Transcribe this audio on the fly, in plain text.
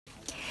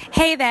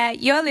Hey there,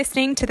 you're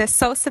listening to the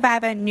Soul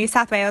Survivor New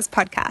South Wales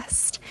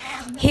podcast.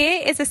 Here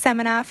is a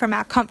seminar from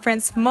our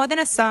conference More Than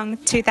a Song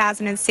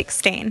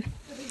 2016.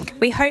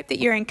 We hope that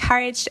you're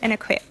encouraged and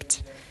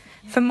equipped.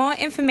 For more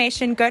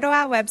information, go to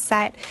our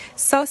website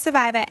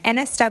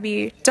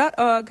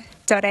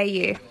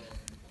soulsurvivornsw.org.au.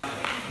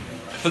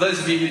 For those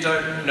of you who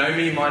don't know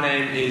me, my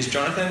name is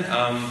Jonathan.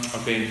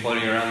 I've been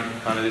floating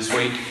around kind of this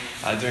week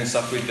doing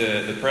stuff with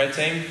the prayer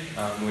team,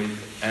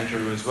 with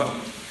Andrew as well.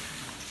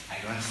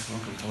 Hey guys,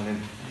 welcome, come on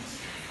in.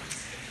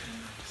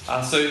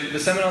 So the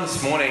seminar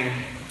this morning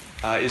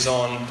is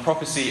on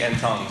prophecy and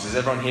tongues. Is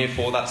everyone here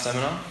for that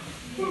seminar?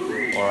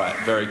 Alright,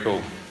 very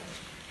cool.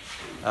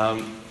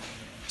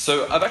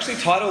 So I've actually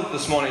titled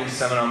this morning's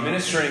seminar,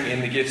 Ministering in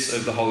the Gifts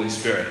of the Holy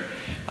Spirit.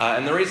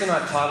 And the reason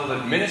I've titled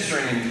it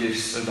Ministering in the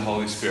Gifts of the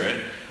Holy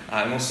Spirit,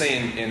 and we'll see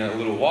in a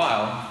little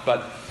while,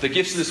 but the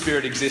gifts of the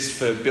Spirit exist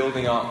for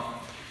building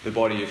up the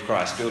body of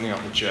Christ, building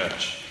up the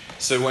church.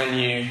 So when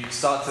you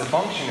start to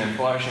function and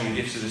flourish in the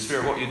gifts of the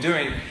Spirit, what you're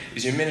doing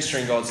is you're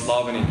ministering God's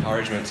love and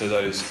encouragement to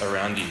those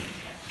around you,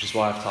 which is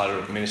why I've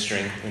titled it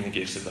Ministering in the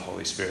Gifts of the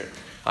Holy Spirit.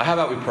 How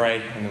about we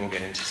pray and then we'll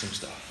get into some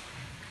stuff.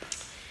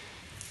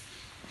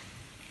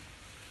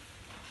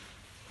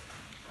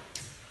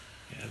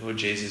 Lord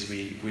Jesus,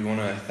 we want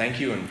to thank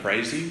you and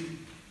praise you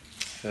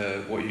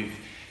for what you've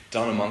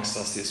done amongst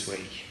us this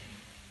week.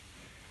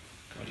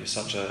 God, you're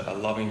such a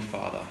loving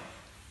Father,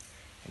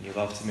 and you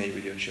love to meet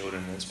with your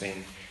children, and it's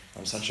been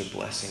such a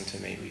blessing to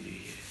meet with you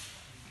here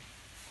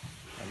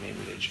and meet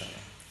with each other.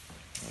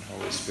 And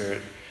Holy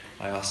Spirit,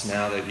 I ask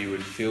now that you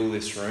would fill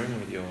this room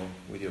with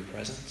your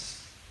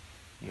presence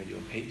and with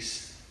your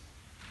peace.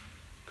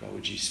 God,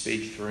 would you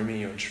speak through me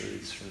your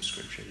truths from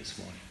Scripture this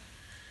morning?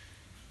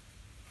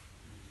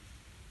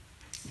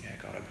 Yeah,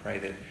 God, I pray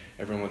that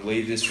everyone would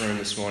leave this room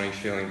this morning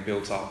feeling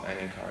built up and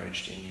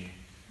encouraged in you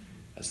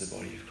as the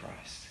body of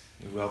Christ.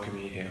 We welcome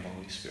you here,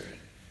 Holy Spirit.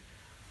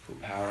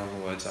 Put power on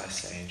the words I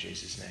say in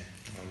Jesus' name.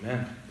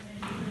 Amen.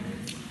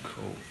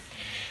 Cool.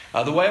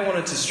 The way I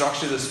wanted to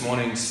structure this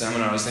morning's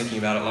seminar, I was thinking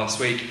about it last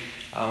week.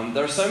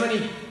 There are so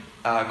many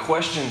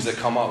questions that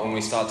come up when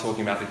we start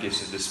talking about the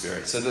gifts of the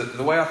Spirit. So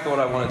the way I thought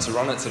I wanted to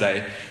run it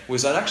today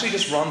was I'd actually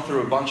just run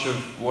through a bunch of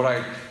what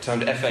I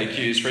termed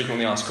FAQs,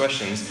 frequently asked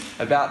questions,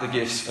 about the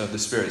gifts of the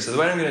Spirit. So the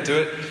way I'm going to do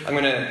it, I'm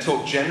going to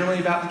talk generally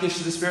about the gifts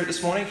of the Spirit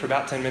this morning for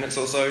about 10 minutes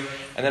or so,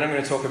 and then I'm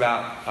going to talk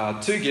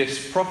about two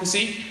gifts,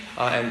 prophecy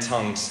and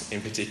tongues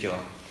in particular.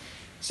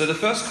 So the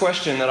first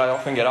question that I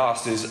often get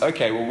asked is,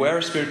 okay, well, where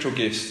are spiritual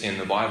gifts in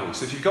the Bible?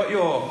 So if you've got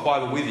your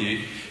Bible with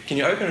you, can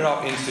you open it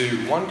up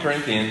into 1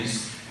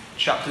 Corinthians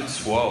chapter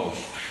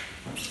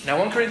 12. Now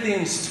 1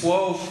 Corinthians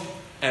 12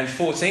 and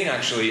 14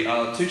 actually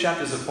are two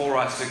chapters that Paul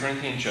writes to the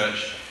Corinthian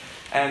church.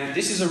 And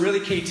this is a really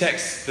key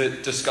text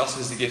that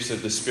discusses the gifts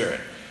of the Spirit.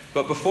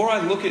 But before I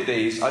look at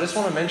these, I just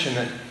want to mention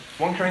that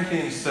 1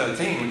 Corinthians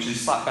 13, which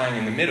is slap bang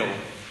in the middle,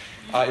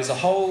 is a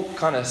whole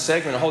kind of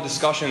segment, a whole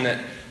discussion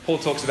that Paul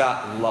talks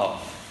about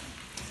love.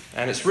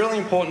 And it's really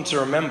important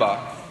to remember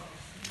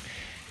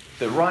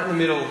that right in the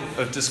middle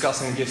of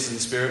discussing the gifts of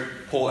the Spirit,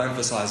 Paul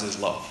emphasizes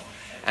love.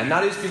 And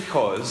that is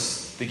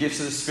because the gifts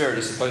of the Spirit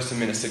are supposed to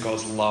minister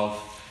God's love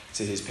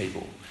to his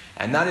people.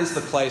 And that is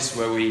the place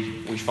where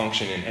we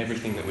function in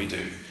everything that we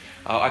do.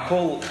 I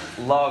call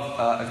love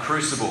a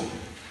crucible.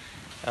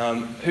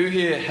 Who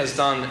here has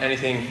done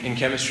anything in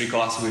chemistry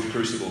class with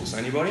crucibles?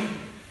 Anybody?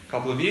 A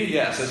couple of you?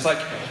 Yeah, so it's like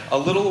a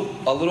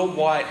little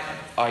white,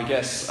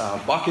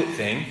 bucket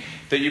thing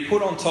that you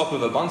put on top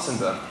of a Bunsen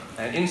burner.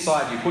 And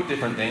inside you put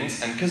different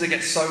things, and because it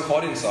gets so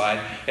hot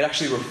inside, it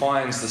actually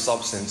refines the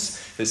substance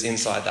that's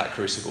inside that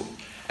crucible.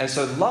 And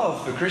so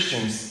love for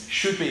Christians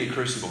should be a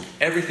crucible.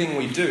 Everything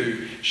we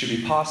do should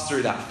be passed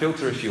through that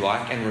filter, if you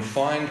like, and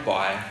refined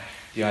by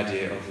the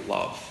idea of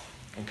love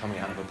and coming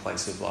out of a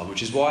place of love,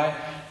 which is why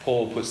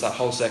Paul puts that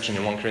whole section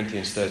in 1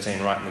 Corinthians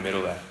 13 right in the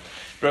middle there.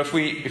 But if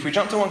we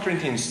jump to 1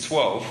 Corinthians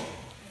 12,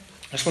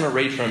 I just want to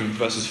read from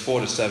verses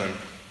 4 to 7.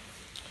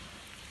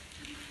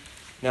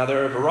 Now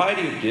there are a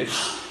variety of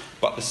gifts,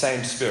 but the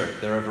same Spirit.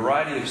 There are a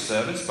variety of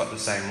service, but the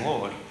same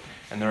Lord.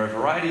 And there are a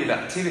variety of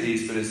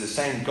activities, but it is the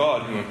same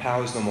God who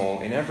empowers them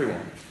all in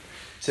everyone.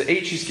 To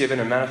each is given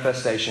a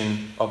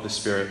manifestation of the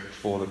Spirit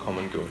for the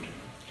common good.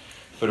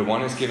 For to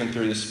one is given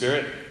through the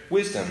Spirit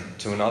wisdom,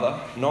 to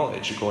another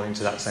knowledge according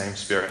to that same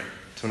Spirit,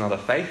 to another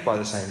faith by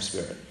the same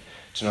Spirit,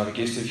 to another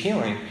gifts of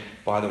healing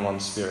by the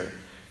one Spirit,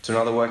 to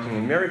another working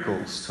in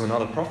miracles, to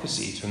another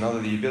prophecy, to another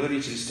the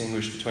ability to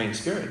distinguish between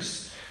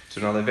spirits,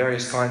 to another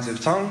various kinds of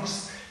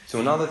tongues, to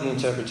another the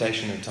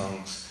interpretation of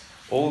tongues.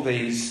 All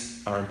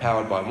these are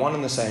empowered by one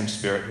and the same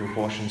Spirit who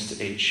apportions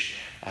to each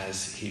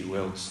as he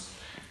wills.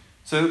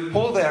 So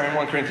Paul there in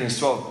 1 Corinthians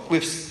 12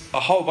 lists a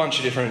whole bunch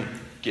of different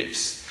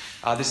gifts.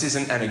 This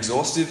isn't an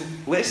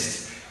exhaustive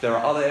list. There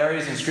are other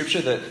areas in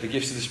Scripture that the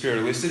gifts of the Spirit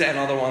are listed and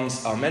other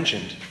ones are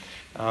mentioned.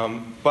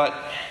 But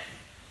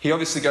he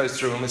obviously goes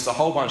through and lists a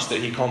whole bunch that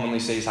he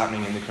commonly sees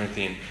happening in the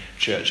Corinthian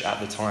church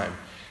at the time.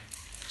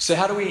 So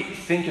how do we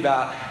think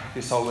about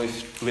this whole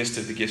list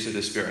of the gifts of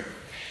the Spirit?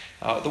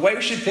 The way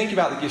we should think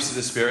about the gifts of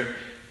the Spirit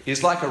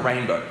is like a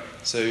rainbow.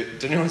 So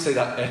did anyone see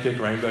that epic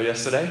rainbow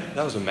yesterday?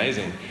 That was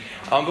amazing.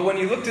 But when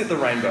you looked at the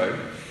rainbow,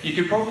 you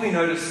could probably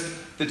notice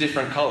the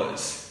different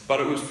colours, but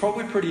it was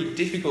probably pretty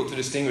difficult to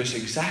distinguish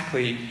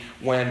exactly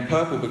when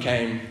purple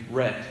became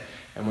red,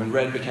 and when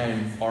red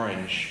became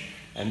orange,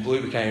 and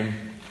blue became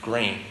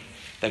green.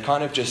 They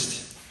kind of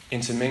just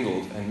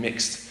intermingled and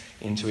mixed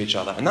into each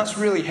other. And that's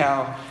really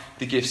how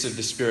the gifts of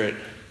the Spirit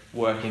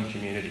work in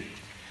community.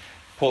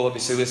 Paul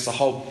obviously lists a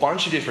whole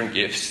bunch of different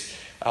gifts,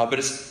 but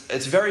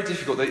it's very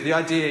difficult. The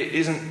idea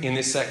isn't in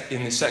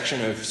this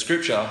section of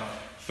Scripture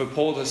for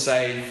Paul to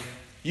say,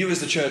 you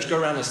as the church,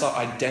 go around and start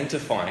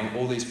identifying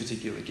all these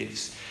particular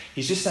gifts.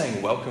 He's just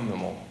saying welcome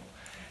them all.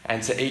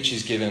 And to each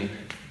is given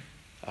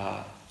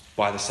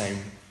by the same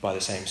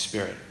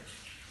Spirit.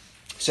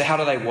 So how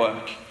do they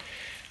work?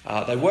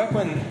 They work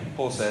when,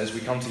 Paul says, we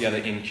come together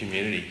in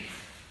community.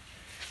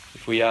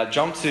 If we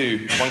jump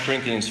to 1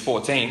 Corinthians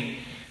 14,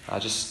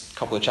 just a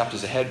couple of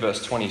chapters ahead,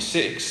 verse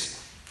 26,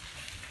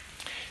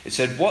 it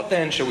said, what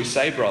then shall we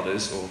say,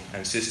 brothers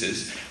and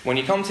sisters? When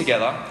you come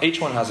together, each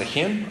one has a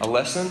hymn, a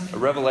lesson, a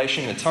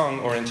revelation, a tongue,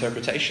 or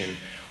interpretation.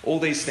 All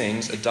these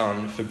things are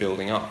done for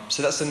building up.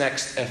 So that's the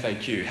next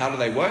FAQ. How do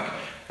they work?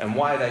 And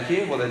why are they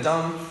here? Well, they're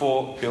done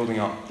for building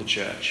up the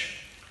church.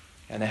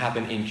 And they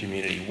happen in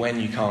community when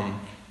you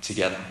come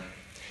together.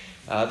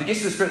 The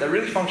gifts of the Spirit, they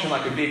really function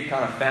like a big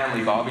kind of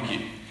family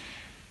barbecue.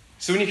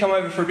 So when you come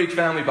over for a big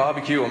family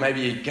barbecue, or maybe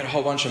you get a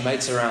whole bunch of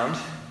mates around,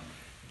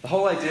 the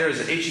whole idea is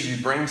that each of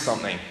you bring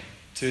something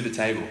to the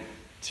table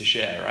to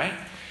share,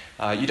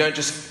 right? You don't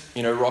just,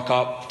 rock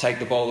up, take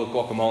the bowl of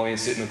guacamole and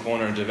sit in the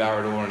corner and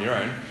devour it all on your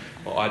own.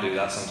 Well, I do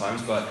that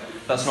sometimes, but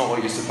that's not what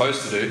you're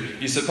supposed to do.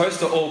 You're supposed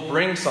to all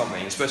bring something.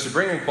 You're supposed to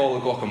bring a bowl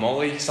of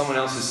guacamole. Someone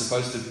else is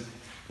supposed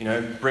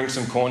to bring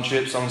some corn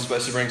chips. Someone's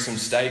supposed to bring some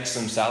steaks,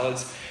 some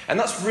salads. And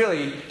that's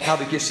really how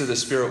the gifts of the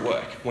Spirit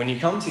work. When you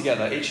come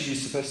together, each of you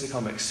is supposed to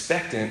come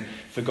expectant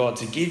for God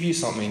to give you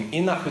something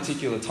in that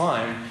particular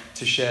time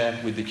to share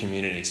with the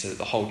community so that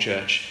the whole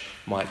church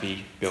might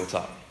be built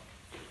up.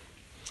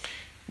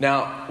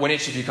 Now, when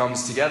each of you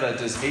comes together,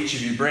 does each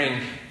of you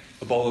bring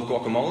a bowl of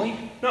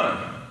guacamole?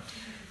 No.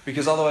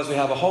 Because otherwise we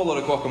have a whole lot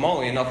of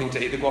guacamole and nothing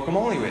to eat the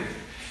guacamole with.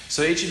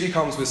 So each of you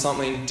comes with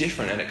something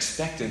different and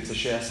expectant to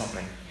share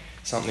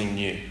something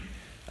new.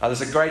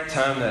 There's a great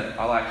term that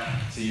I like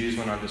to use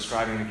when I'm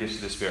describing the gifts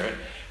of the Spirit,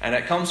 and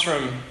it comes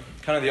from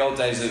kind of the old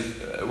days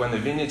of when the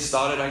vineyard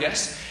started, I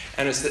guess,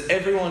 and it's that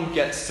everyone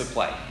gets to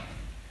play.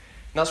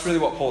 And that's really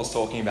what Paul's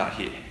talking about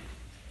here.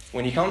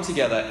 When you come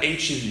together,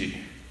 each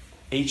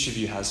of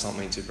you has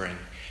something to bring.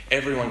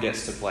 Everyone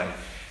gets to play.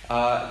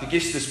 The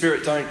gifts of the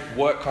Spirit don't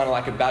work kind of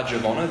like a badge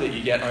of honour that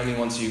you get only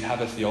once you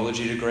have a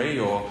theology degree,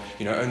 or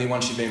only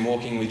once you've been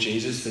walking with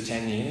Jesus for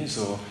 10 years,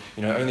 or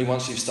only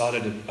once you've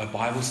started a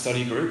Bible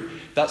study group.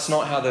 That's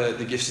not how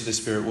the gifts of the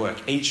Spirit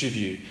work. Each of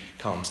you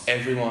comes.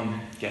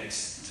 Everyone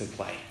gets to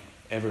play.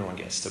 Everyone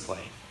gets to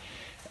play.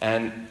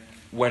 And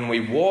when we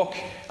walk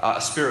a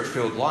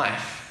Spirit-filled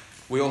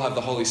life, we all have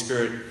the Holy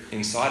Spirit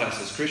inside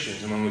us as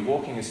Christians. And when we're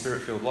walking a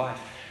Spirit-filled life,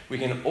 we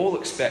can all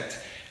expect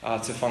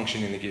to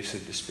function in the gifts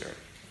of the Spirit.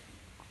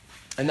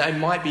 And they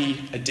might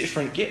be a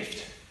different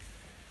gift.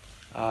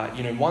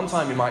 One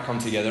time you might come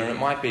together and it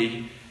might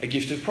be a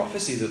gift of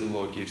prophecy that the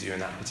Lord gives you in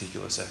that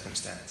particular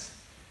circumstance.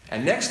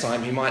 And next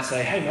time he might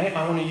say, hey mate,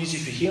 I want to use you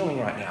for healing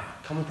right now.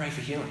 Come and pray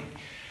for healing.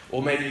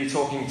 Or maybe you're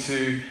talking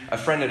to a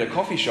friend at a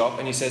coffee shop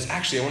and he says,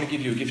 actually I want to give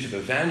you a gift of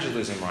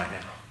evangelism right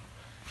now.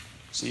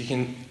 So you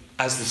can,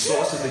 as the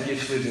source of the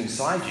gift lives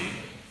inside you,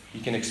 you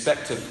can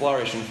expect to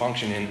flourish and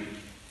function in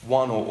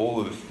one or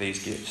all of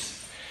these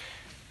gifts.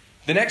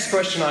 The next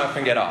question I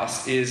often get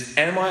asked is,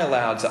 am I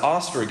allowed to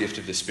ask for a gift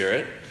of the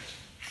Spirit?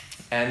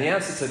 And the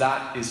answer to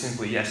that is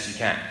simply yes, you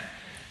can.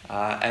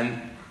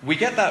 And we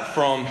get that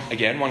from,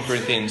 again, 1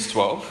 Corinthians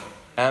 12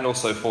 and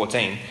also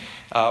 14,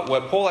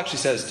 where Paul actually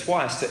says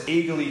twice to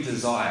eagerly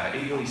desire,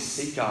 eagerly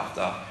seek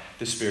after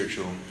the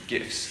spiritual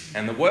gifts.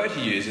 And the word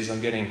he uses,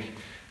 I'm getting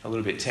a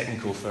little bit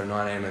technical for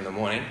 9 a.m. in the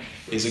morning,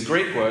 is a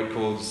Greek word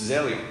called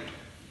zelion.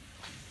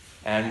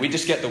 And we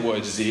just get the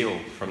word zeal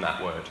from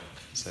that word.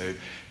 So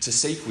to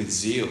seek with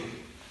zeal,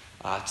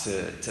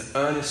 to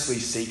earnestly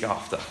seek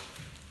after,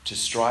 to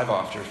strive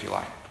after, if you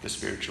like, the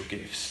spiritual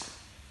gifts.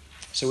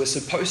 So we're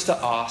supposed to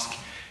ask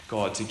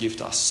God to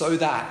gift us so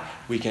that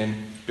we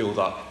can build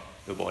up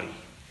the body.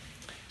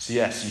 So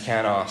yes, you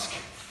can ask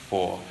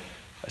for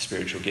a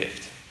spiritual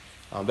gift.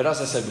 But as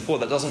I said before,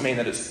 that doesn't mean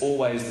that it's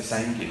always the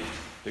same gift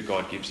that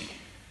God gives you.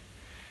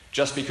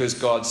 Just because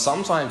God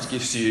sometimes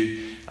gifts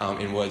you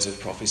in words of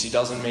prophecy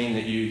doesn't mean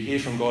that you hear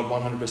from God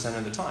 100%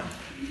 of the time.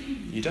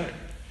 You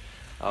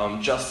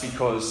don't. Just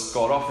because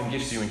God often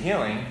gifts you in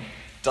healing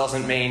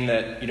doesn't mean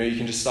that you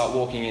can just start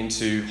walking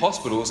into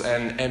hospitals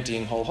and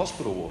emptying whole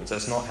hospital wards.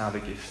 That's not how the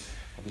gifts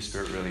of the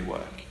Spirit really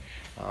work.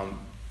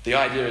 The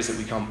idea is that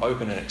we come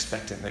open and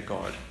expectant that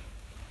God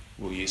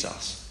will use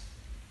us.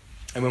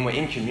 And when we're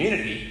in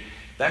community,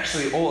 they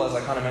actually all, as I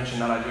kind of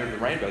mentioned that idea of the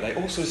rainbow, they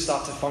also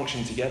start to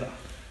function together.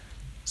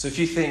 So if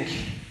you think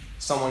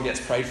someone gets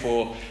prayed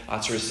for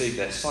to receive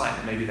their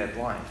sight, maybe they're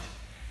blind,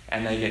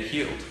 and they get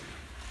healed.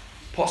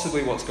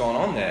 Possibly what's gone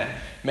on there,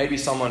 maybe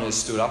someone has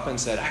stood up and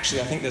said,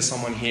 actually, I think there's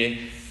someone here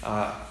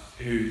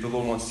who the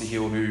Lord wants to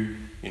heal who,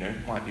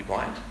 might be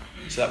blind.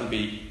 So that would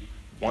be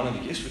one of the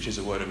gifts, which is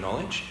a word of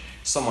knowledge.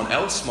 Someone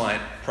else might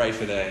pray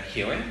for their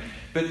healing.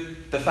 But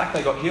the fact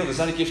they got healed, is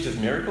that a gift of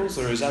miracles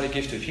or is that a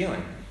gift of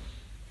healing?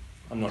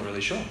 I'm not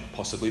really sure.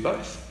 Possibly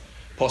both.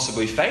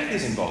 Possibly faith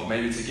is involved.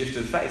 Maybe it's a gift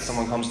of faith.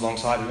 Someone comes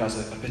alongside who has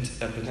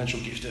a potential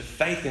gift of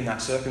faith in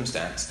that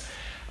circumstance.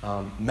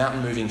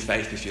 Mountain-moving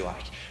faith, if you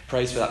like.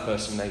 Prays for that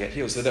person when they get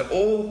healed. So that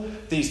all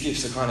these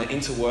gifts are kind of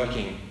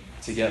interworking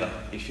together,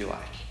 if you like.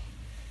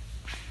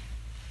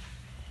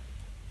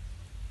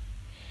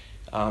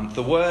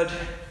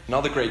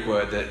 Another Greek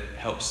word that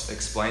helps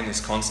explain this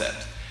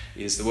concept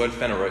is the word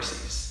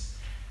phanerosis.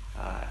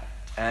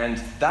 And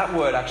that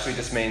word actually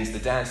just means the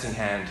dancing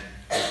hand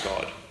of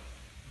God.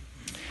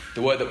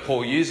 The word that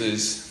Paul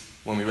uses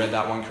when we read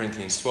that 1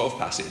 Corinthians 12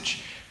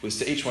 passage was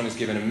to each one is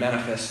given a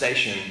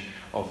manifestation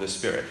of the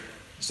Spirit.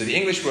 So the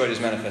English word is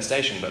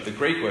manifestation, but the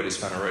Greek word is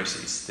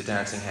phanerosis, the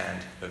dancing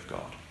hand of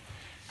God.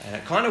 And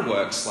it kind of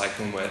works like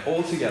when we're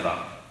all together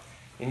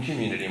in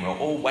community and we're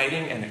all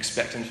waiting and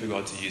expecting for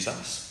God to use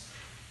us.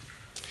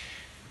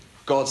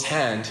 God's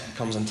hand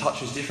comes and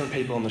touches different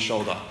people on the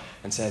shoulder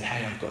and said,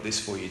 hey, I've got this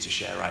for you to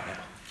share right now.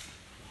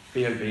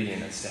 Be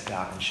obedient and step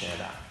out and share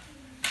that.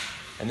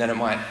 And then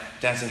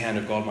dancing hand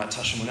of God might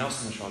touch someone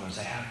else on the shoulder and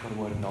say, hey, I've got a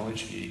word of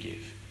knowledge for you to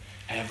give.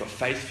 Hey, I've got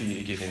faith for you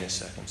to give in this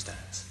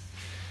circumstance.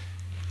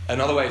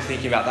 Another way of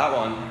thinking about that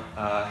one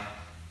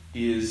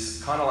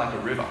is kind of like a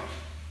river.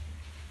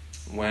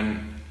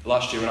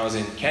 Last year when I was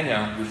in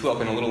Kenya, we flew up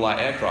in a little light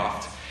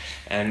aircraft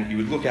and you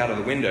would look out of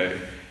the window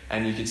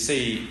and you could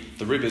see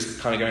the rivers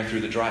kind of going through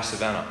the dry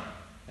savannah.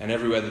 And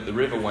everywhere that the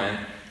river went,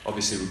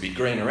 obviously would be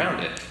green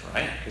around it,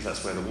 right? Because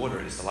that's where the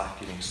water is, the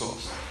life-giving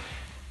source.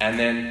 And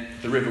then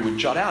the river would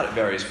jut out at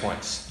various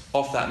points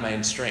off that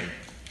main stream.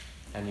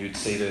 And you'd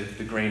see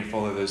the green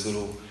follow those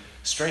little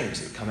streams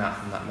that would come out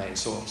from that main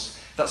source.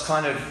 That's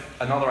kind of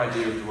another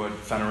idea of the word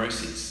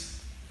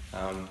phanerosis.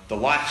 The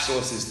life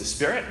source is the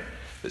Spirit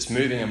that's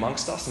moving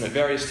amongst us, and at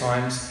various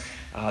times,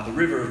 the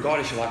river of God,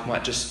 if you like,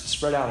 might just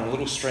spread out in a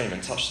little stream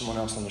and touch someone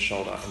else on the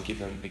shoulder and give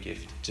them a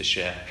gift to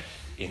share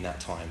in that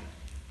time.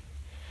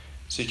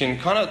 So you can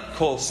kind of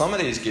call some of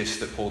these gifts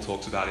that Paul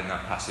talks about in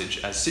that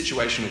passage as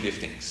situational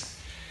giftings.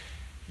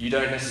 You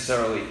don't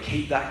necessarily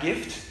keep that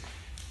gift.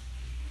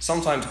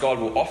 Sometimes God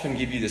will often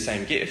give you the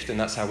same gift, and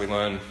that's how we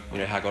learn,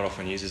 how God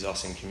often uses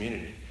us in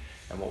community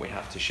and what we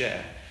have to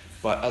share.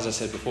 But as I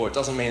said before, it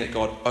doesn't mean that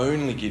God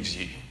only gives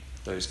you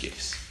those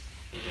gifts.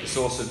 The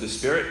source of the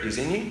Spirit is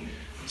in you,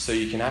 so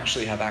you can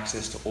actually have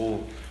access to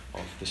all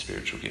of the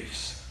spiritual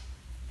gifts.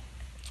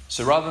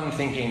 So rather than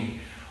thinking,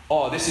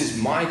 this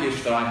is my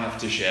gift that I have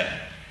to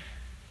share,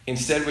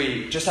 instead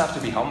we just have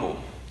to be humble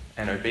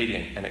and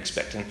obedient and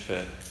expectant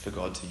for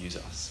God to use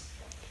us.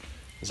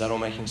 Is that all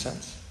making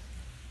sense?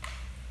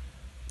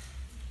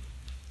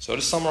 So I'll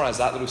just summarise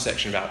that little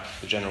section about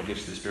the general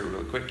gifts of the Spirit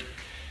really quick.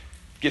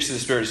 Gifts of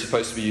the Spirit are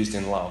supposed to be used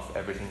in love.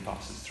 Everything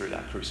passes through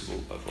that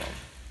crucible of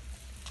love.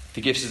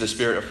 The gifts of the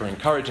Spirit are for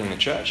encouraging the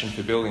church and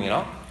for building it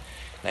up.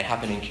 They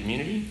happen in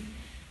community,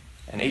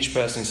 and each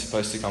person is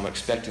supposed to come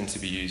expectant to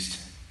be used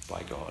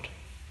by God.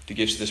 The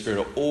gifts of the Spirit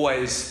are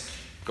always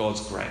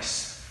God's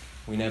grace.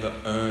 We never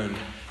earn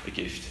a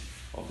gift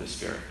of the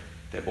Spirit.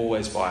 They're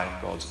always by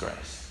God's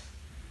grace.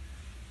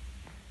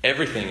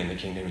 Everything in the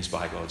kingdom is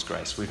by God's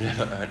grace. We've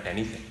never earned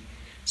anything.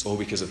 It's all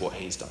because of what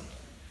He's done.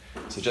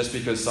 So just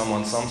because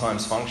someone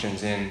sometimes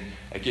functions in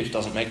a gift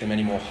doesn't make them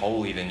any more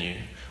holy than you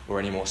or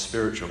any more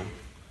spiritual.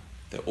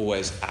 They're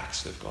always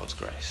acts of God's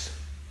grace.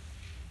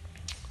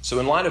 So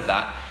in light of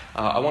that,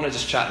 I want to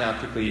just chat now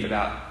quickly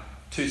about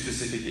two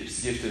specific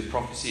gifts, the gift of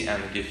prophecy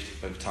and the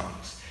gift of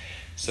tongues.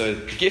 So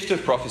the gift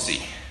of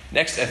prophecy.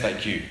 Next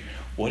FAQ.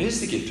 What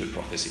is the gift of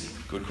prophecy?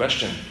 Good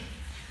question.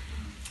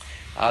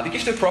 The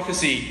gift of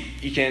prophecy,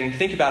 you can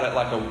think about it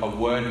like a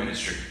word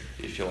ministry,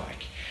 if you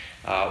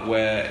like,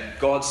 where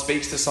God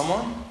speaks to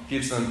someone,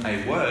 gives them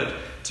a word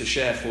to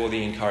share for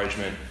the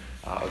encouragement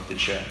of the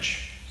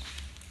church.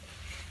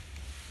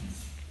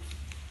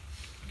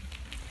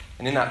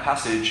 And in that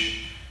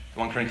passage, the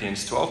 1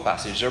 Corinthians 12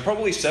 passage, there are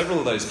probably several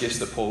of those gifts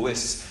that Paul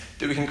lists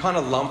that we can kind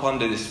of lump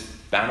under this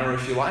banner,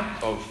 if you like,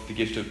 of the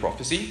gift of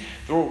prophecy.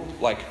 They're all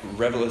like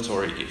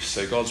revelatory gifts,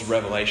 so God's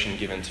revelation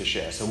given to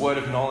share. So word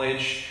of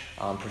knowledge,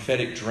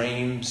 prophetic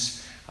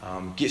dreams,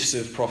 gifts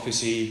of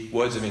prophecy,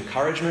 words of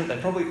encouragement, they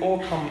probably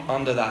all come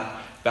under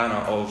that banner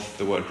of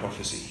the word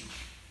prophecy.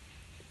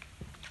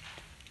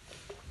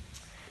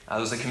 There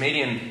was a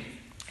comedian,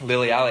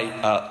 Lily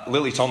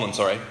Tomlin,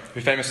 who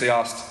famously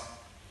asked,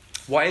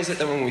 why is it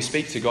that when we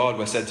speak to God,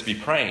 we're said to be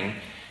praying,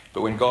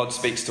 but when God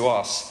speaks to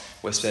us,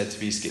 we're said to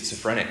be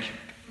schizophrenic?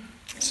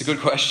 It's a good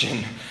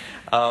question.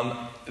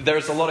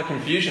 There's a lot of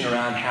confusion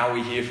around how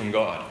we hear from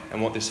God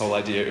and what this whole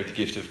idea of the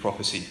gift of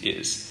prophecy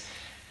is.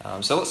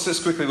 So let's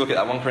just quickly look at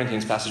that 1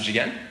 Corinthians passage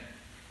again.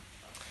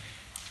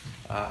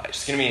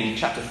 It's going to be in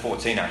chapter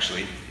 14,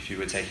 actually, if you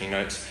were taking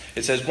notes.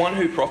 It says, one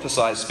who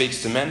prophesies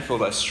speaks to men for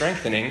their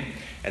strengthening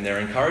and their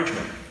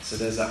encouragement. So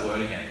there's that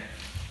word again,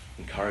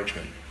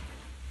 encouragement.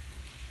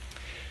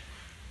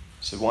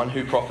 So one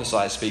who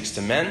prophesies speaks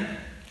to men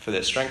for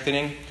their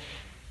strengthening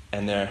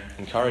and their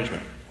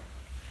encouragement.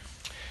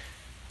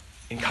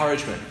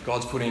 Encouragement.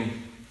 God's putting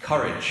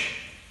courage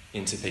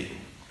into people.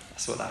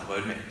 That's what that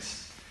word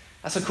means.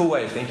 That's a cool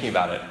way of thinking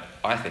about it,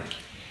 I think.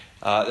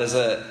 There's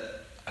a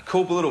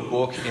cool little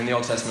book in the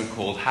Old Testament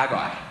called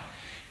Haggai.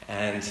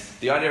 And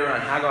the idea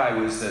around Haggai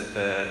was that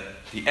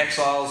the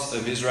exiles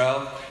of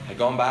Israel had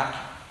gone back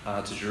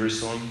to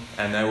Jerusalem,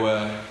 and they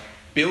were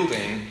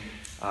building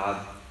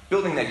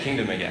their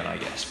kingdom again, I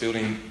guess.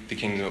 Building the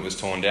kingdom that was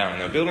torn down.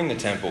 And they were building the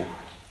temple.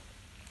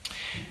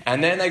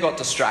 And then they got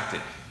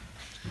distracted.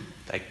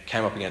 They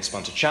came up against a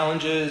bunch of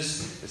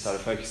challenges. They started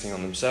focusing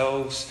on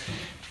themselves.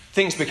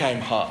 Things became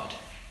hard.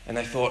 And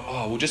they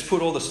thought, we'll just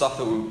put all the stuff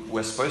that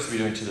we're supposed to be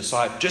doing to the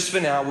side. Just for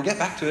now, we'll get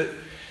back to it.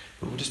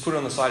 But we'll just put it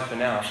on the side for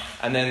now.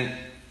 And then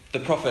the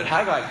prophet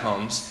Haggai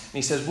comes and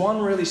he says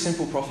one really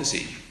simple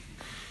prophecy.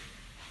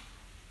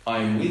 I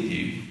am with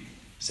you,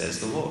 says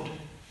the Lord.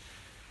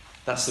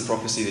 That's the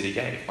prophecy that he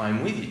gave. I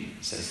am with you,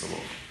 says the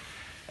Lord.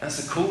 And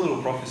that's a cool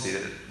little prophecy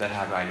that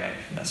Haggai gave.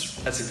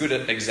 That's a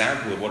good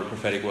example of what a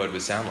prophetic word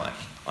would sound like.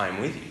 I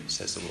am with you,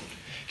 says the Lord.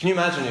 Can you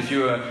imagine if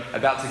you were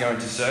about to go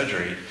into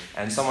surgery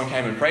and someone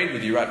came and prayed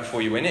with you right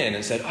before you went in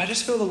and said, I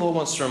just feel the Lord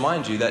wants to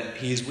remind you that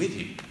he is with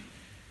you.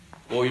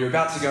 Or you're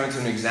about to go into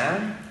an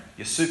exam,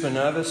 you're super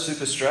nervous,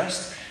 super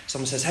stressed.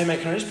 Someone says, hey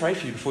mate, can I just pray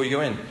for you before you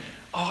go in?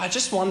 I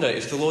just wonder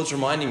if the Lord's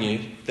reminding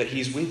you that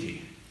he's with you.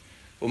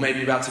 Or maybe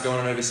you're about to go on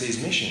an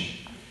overseas mission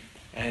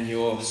and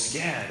you're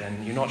scared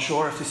and you're not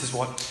sure if this is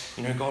what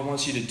God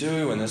wants you to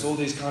do, and there's all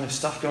these kind of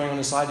stuff going on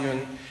inside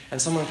you,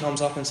 and someone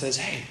comes up and says,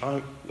 hey,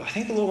 I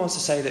think the Lord wants to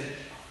say that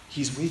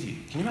he's with you.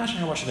 Can you imagine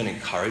how much of an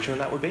encouragement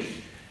that would be?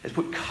 It's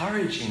put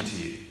courage into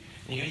you.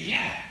 And you go,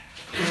 yeah,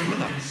 he's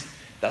with us.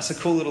 That's a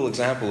cool little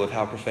example of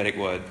how a prophetic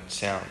word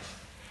sounds.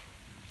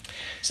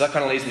 So that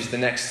kind of leads me to the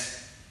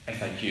next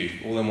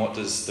FAQ. Well, then what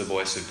does the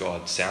voice of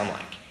God sound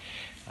like?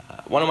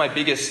 One of my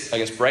biggest,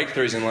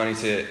 breakthroughs in learning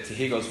to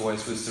hear God's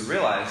voice was to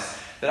realize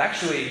that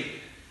actually,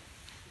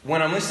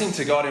 when I'm listening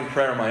to God in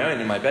prayer on my own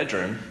in my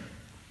bedroom,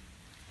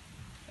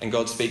 and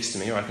God speaks to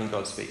me, or I think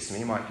God speaks to me,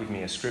 he might give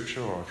me a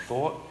scripture or a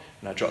thought,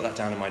 and I jot that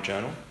down in my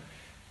journal.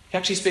 He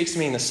actually speaks to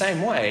me in the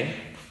same way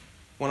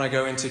when I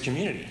go into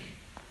community.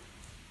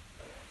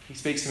 He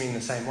speaks to me in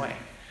the same way.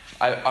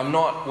 I'm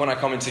not, when I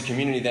come into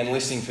community, then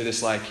listening for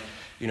this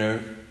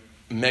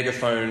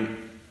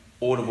megaphone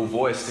audible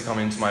voice to come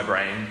into my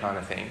brain kind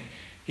of thing.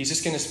 He's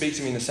just going to speak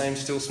to me in the same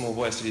still small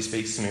voice that he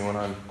speaks to me when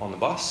I'm on the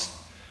bus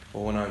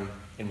or when I'm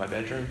in my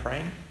bedroom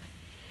praying.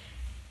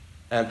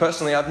 And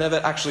personally, I've never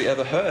actually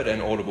ever heard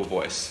an audible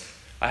voice.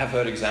 I have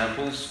heard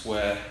examples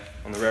where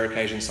on the rare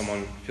occasion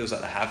someone feels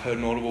like they have heard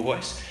an audible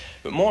voice.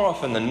 But more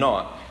often than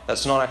not,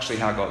 that's not actually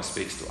how God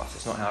speaks to us.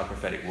 It's not how a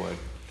prophetic word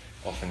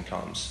often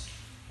comes.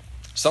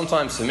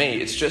 Sometimes for me,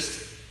 it's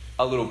just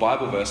a little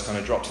Bible verse kind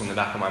of drops in the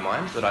back of my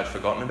mind that I'd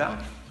forgotten about.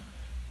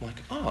 I'm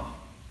like,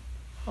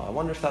 I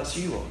wonder if that's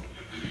you,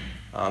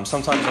 Lord.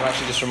 Sometimes I'm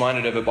actually just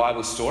reminded of a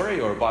Bible story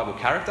or a Bible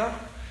character.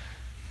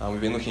 We've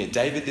been looking at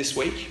David this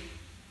week.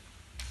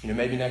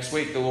 Maybe next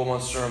week the Lord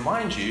wants to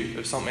remind you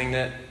of something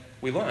that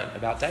we learned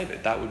about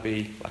David. That would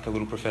be like a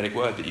little prophetic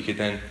word that you could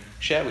then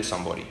share with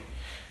somebody.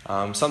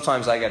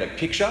 Sometimes I get a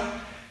picture,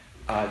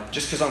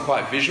 just because I'm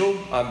quite visual.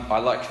 I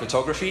like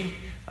photography.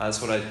 That's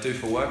what I do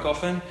for work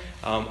often.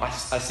 I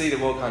see the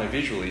world kind of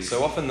visually.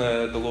 So often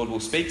the Lord will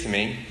speak to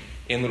me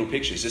in little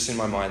pictures, just in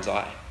my mind's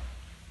eye.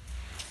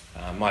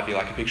 Might be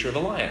like a picture of a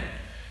lion.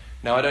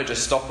 Now, I don't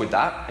just stop with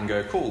that and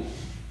go, cool,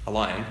 a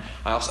lion.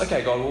 I ask,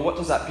 okay, God, well, what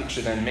does that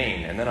picture then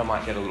mean? And then I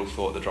might get a little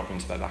thought that drops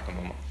into the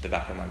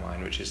back of my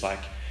mind, which is like,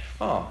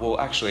 well,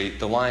 actually,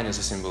 the lion is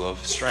a symbol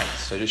of strength.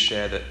 So just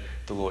share that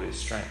the Lord is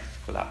strength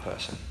for that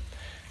person.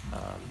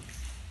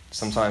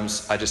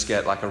 Sometimes I just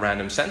get like a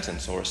random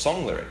sentence or a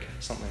song lyric,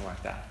 something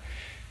like that.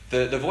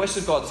 The voice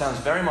of God sounds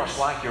very much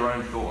like your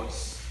own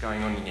thoughts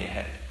going on in your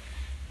head.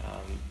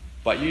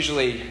 But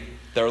usually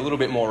they're a little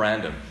bit more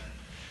random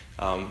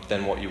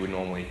than what you would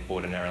normally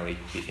ordinarily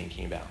be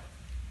thinking about.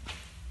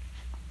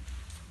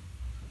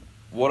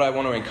 What I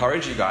want to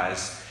encourage you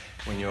guys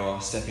when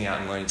you're stepping out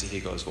and learning to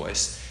hear God's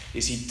voice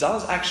is he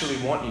does actually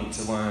want you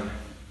to learn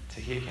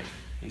to hear him.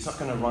 He's not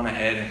going to run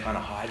ahead and kind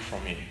of hide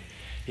from you.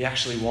 He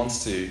actually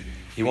wants you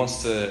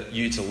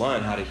to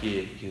learn how to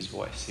hear his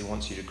voice. He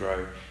wants you to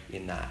grow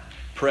in that.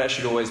 Prayer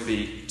should always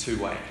be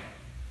two-way.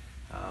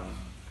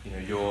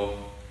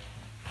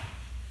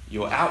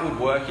 Your outward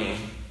working,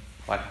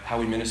 like how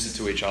we minister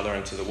to each other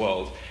and to the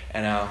world,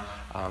 and our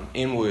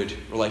inward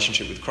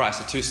relationship with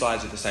Christ are two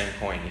sides of the same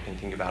coin. You can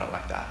think about it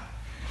like that.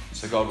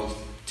 So God will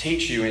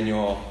teach you in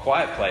your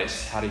quiet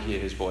place how to hear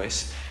his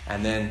voice,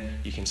 and then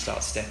you can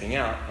start stepping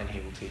out and he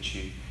will teach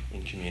you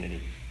in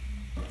community.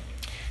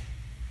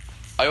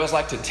 I always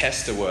like to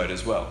test a word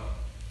as well.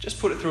 Just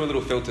put it through a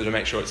little filter to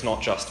make sure it's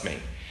not just me.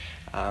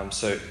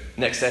 So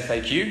next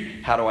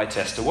FAQ, how do I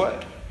test a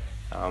word?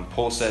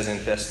 Paul says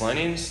in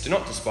Thessalonians, do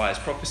not despise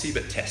prophecy,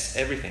 but test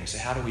everything. So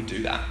how do we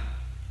do that?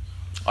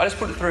 I just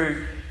put it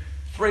through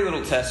 3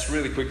 little tests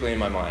really quickly in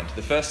my mind.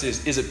 The first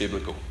is it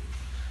biblical?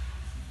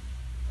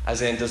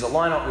 As in, does it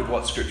line up with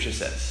what Scripture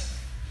says?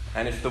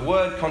 And if the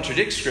word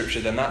contradicts Scripture,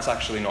 then that's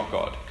actually not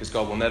God, because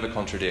God will never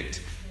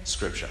contradict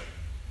Scripture.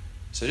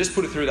 So just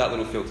put it through that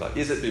little filter.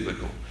 Is it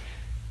biblical?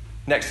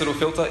 Next little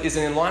filter, is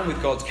it in line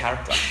with God's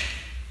character?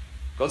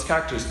 God's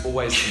character is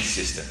always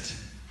consistent.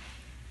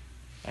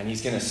 And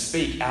he's going to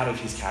speak out of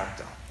his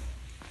character.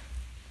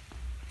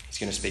 He's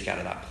going to speak out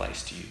of that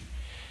place to you.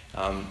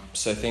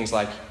 So things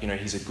like,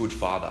 he's a good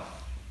father.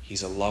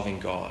 He's a loving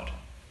God.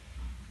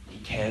 He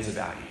cares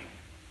about you.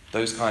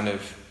 Those kind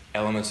of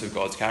elements of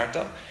God's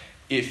character.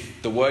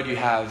 If the word you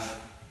have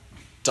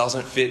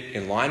doesn't fit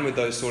in line with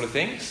those sort of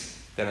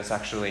things, then it's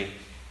actually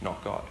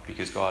not God,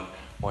 because God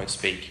won't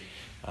speak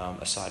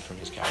aside from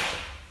his character.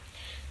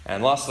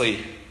 And lastly,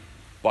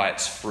 by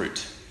its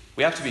fruit.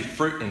 We have to be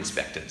fruit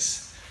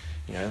inspectors.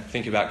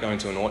 Think about going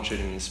to an orchard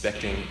and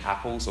inspecting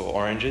apples or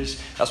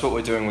oranges. That's what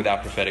we're doing with our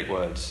prophetic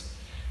words.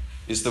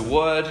 Is the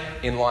word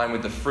in line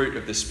with the fruit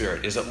of the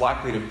Spirit? Is it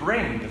likely to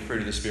bring the fruit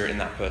of the Spirit in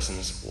that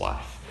person's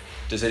life?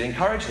 Does it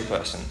encourage the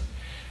person?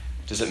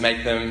 Does it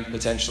make them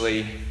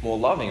potentially more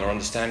loving or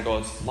understand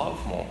God's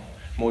love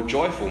more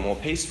joyful, more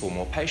peaceful,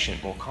 more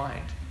patient, more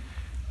kind?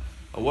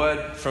 A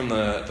word from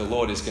the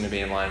Lord is going to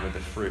be in line with the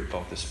fruit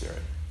of the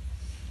Spirit.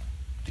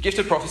 The gift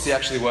of prophecy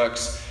actually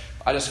works,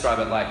 I describe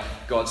it like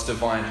God's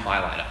divine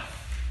highlighter.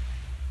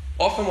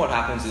 Often what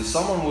happens is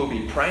someone will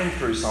be praying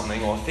through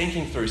something or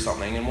thinking through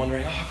something and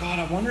wondering, oh God,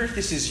 I wonder if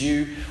this is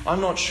you.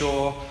 I'm not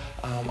sure.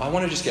 I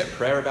want to just get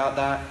prayer about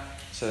that.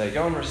 So they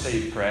go and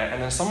receive prayer,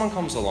 and then someone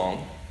comes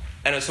along,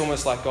 and it's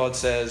almost like God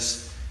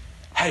says,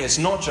 hey, it's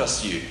not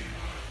just you.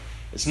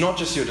 It's not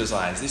just your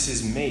desires. This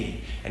is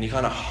me. And he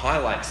kind of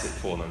highlights it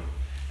for them.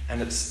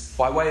 And it's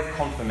by way of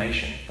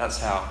confirmation. That's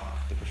how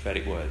the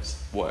prophetic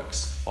words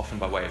works, often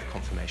by way of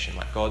confirmation,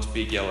 like God's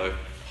big yellow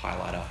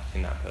highlighter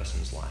in that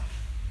person's life.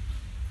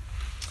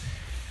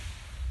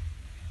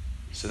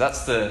 So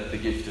that's the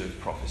gift of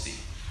prophecy.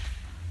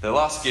 The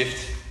last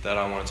gift that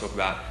I want to talk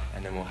about,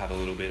 and then we'll have a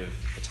little bit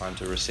of time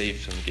to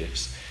receive some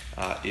gifts,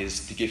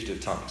 is the gift of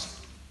tongues.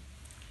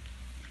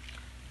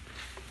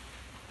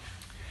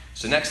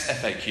 So next,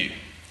 FAQ.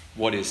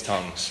 What is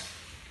tongues?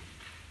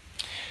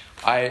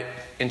 I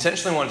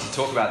intentionally wanted to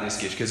talk about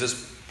this gift because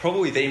it's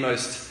probably the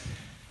most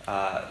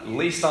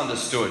least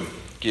understood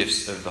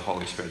gifts of the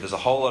Holy Spirit. There's a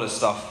whole lot of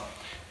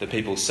stuff that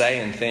people say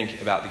and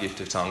think about the gift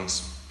of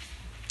tongues.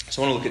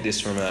 So I want to look at this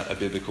from a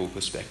biblical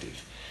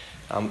perspective.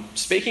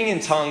 Speaking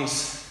in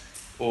tongues,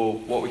 or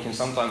what we can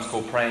sometimes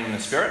call praying in the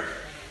Spirit,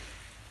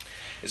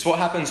 it's what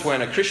happens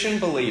when a Christian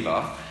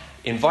believer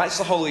invites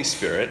the Holy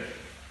Spirit,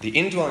 the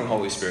indwelling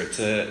Holy Spirit,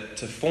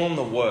 to form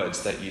the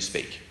words that you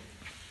speak.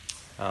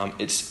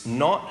 It's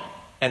not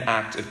an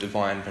act of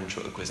divine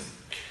ventriloquism.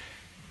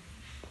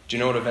 Do you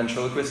know what a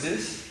ventriloquist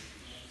is?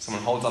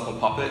 Someone holds up a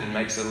puppet and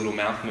makes a little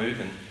mouth move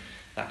and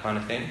that kind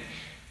of thing.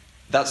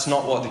 That's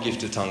not what the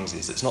gift of tongues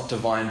is. It's not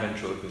divine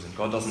ventriloquism.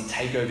 God doesn't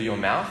take over your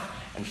mouth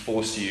and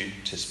force you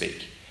to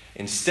speak.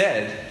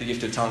 Instead, the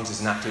gift of tongues is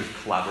an act of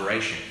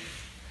collaboration.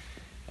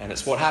 And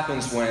it's what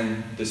happens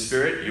when the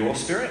Spirit, your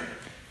Spirit,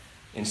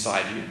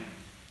 inside you,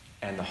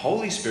 and the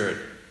Holy Spirit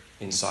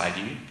inside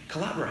you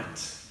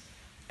collaborates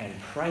and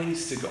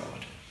prays to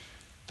God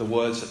the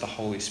words that the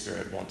Holy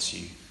Spirit wants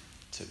you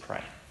to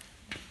pray.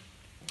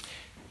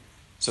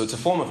 So it's a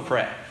form of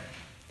prayer.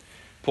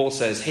 Paul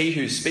says, he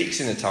who speaks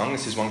in a tongue,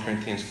 this is 1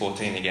 Corinthians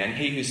 14 again,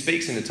 he who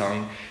speaks in a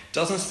tongue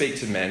doesn't speak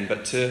to men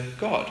but to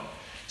God.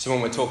 So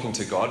when we're talking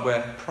to God,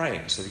 we're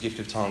praying. So the gift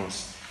of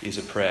tongues is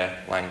a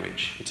prayer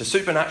language. It's a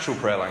supernatural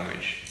prayer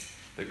language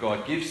that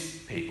God gives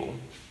people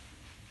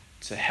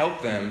to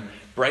help them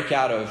break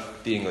out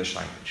of the English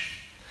language.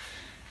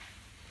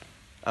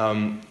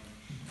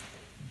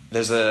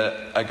 There's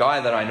a guy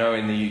that I know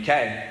in the UK,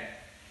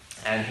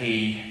 and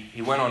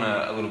he went on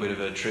a little bit of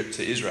a trip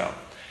to Israel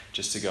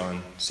just to go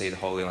and see the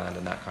Holy Land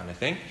and that kind of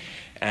thing.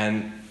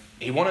 And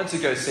he wanted to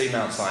go see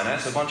Mount Sinai,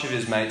 so a bunch of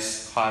his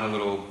mates hired a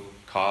little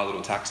car, a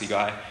little taxi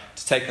guy,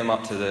 to take them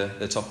up to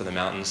the top of the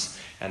mountains.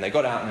 And they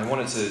got out and they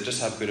wanted to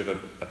just have a bit of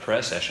a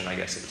prayer session, I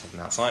guess, at the top of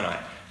Mount Sinai.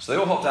 So they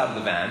all hopped out of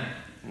the van,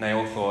 and they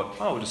all thought,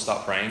 oh, we'll just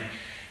start praying.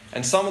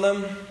 And some of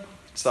them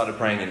started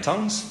praying in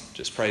tongues,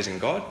 just praising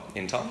God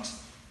in tongues.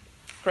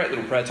 Great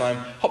little prayer time,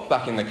 hopped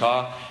back in the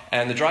car,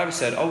 and the driver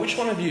said, oh, which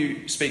one of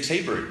you speaks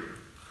Hebrew?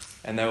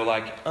 And they were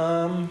like,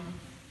 none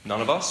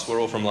of us, we're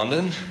all from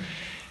London.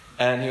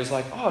 And he was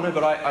like, oh, no,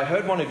 but I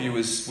heard one of you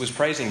was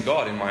praising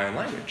God in my own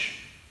language.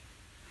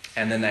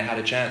 And then they had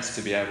a chance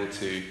to be able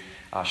to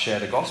share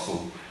the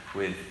gospel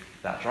with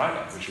that driver,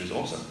 which was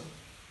awesome.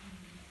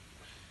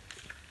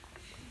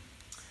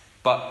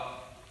 But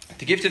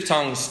the gift of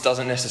tongues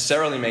doesn't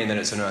necessarily mean that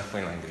it's an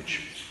earthly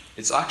language.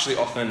 It's actually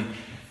often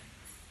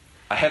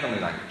a heavenly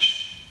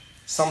language.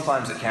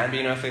 Sometimes it can be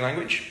an earthly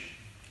language,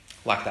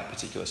 like that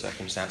particular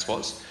circumstance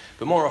was.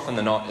 But more often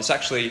than not, it's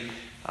actually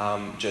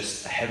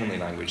just a heavenly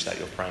language that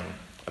you're praying,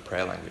 a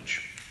prayer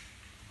language.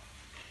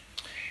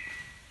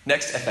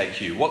 Next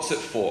FAQ, what's it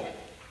for?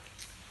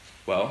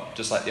 Well,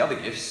 just like the other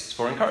gifts, it's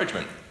for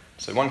encouragement.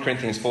 So 1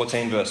 Corinthians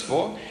 14 verse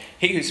 4,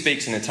 he who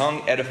speaks in a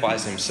tongue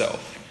edifies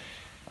himself.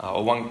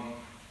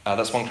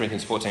 That's 1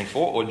 Corinthians 14:4,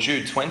 or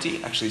Jude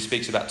 20 actually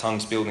speaks about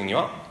tongues building you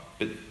up.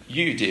 But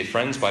you, dear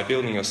friends, by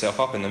building yourself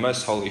up in the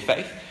most holy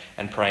faith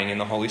and praying in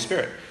the Holy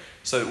Spirit.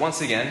 So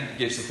once again,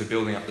 gifts are for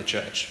building up the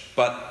church.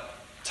 But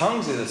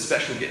tongues is a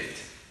special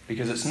gift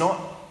because it's not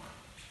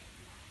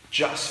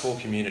just for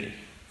community.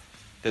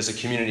 There's a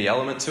community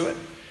element to it,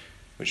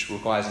 which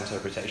requires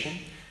interpretation.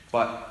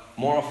 But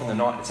more often than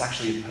not, it's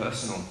actually a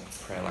personal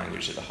prayer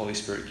language that the Holy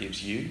Spirit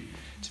gives you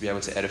to be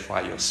able to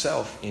edify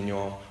yourself in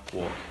your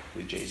walk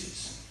with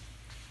Jesus.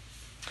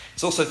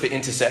 It's also for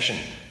intercession.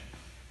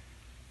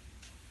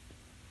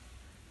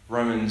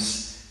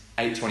 Romans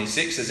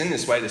 8:26 says, in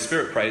this way the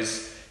Spirit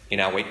prays in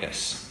our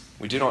weakness.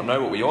 We do not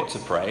know what we ought to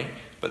pray,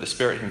 but the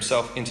Spirit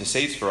himself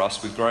intercedes for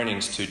us with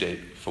groanings too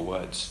deep for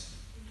words.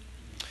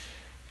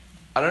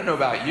 I don't know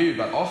about you,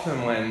 but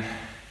often when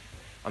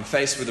I'm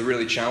faced with a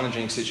really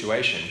challenging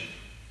situation,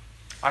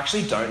 I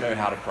actually don't know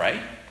how to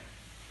pray.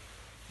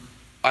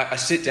 I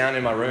sit down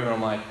in my room and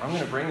I'm like, I'm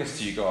going to bring this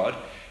to you, God.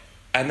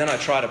 And then I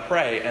try to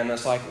pray and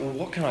it's like, well,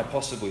 what can I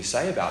possibly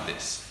say about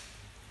this?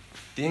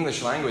 The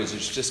English language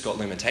has just got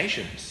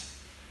limitations.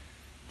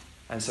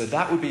 And so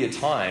that would be a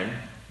time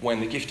when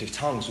the gift of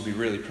tongues would be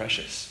really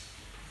precious.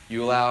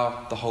 You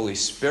allow the Holy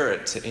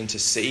Spirit to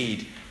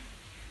intercede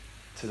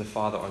to the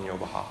Father on your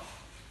behalf.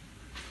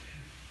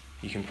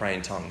 You can pray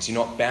in tongues.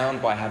 You're not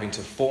bound by having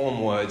to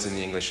form words in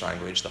the English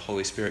language. The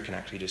Holy Spirit can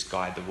actually just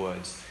guide the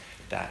words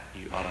that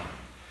you utter.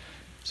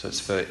 So it's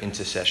for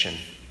intercession.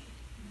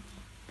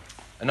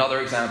 Another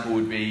example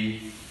would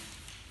be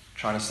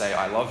trying to say,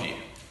 I love you.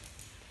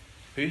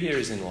 Who here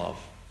is in love?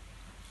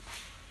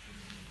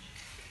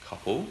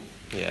 Couple,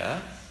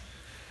 yeah.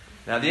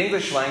 Now the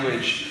English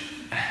language...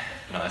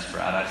 Nice,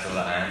 Brad, I saw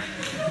that hand.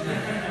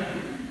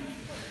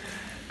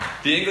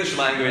 The English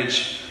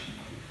language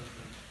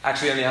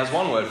actually only has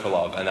one word for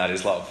love, and that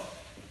is love.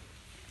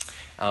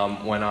 I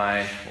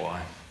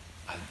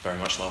very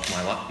much love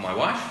my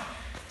wife,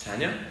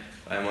 Tanya,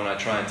 and when I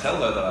try and tell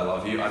her that I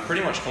love you, I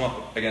pretty much come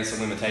up against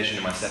a limitation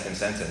in my second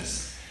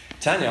sentence.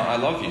 Tanya, I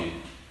love you.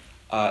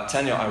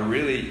 Tanya, I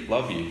really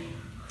love you.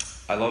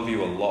 I love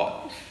you a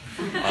lot.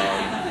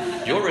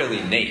 You're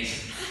really neat.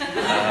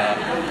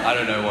 I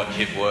don't know what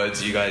hip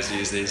words you guys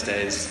use these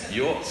days.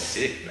 You're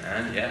sick,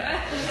 man.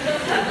 Yeah.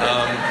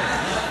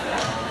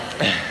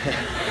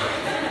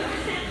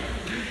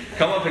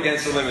 Come up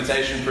against a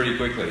limitation pretty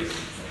quickly.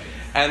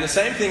 And the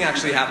same thing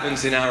actually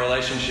happens in our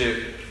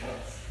relationship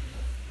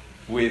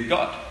with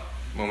God.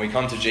 When we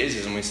come to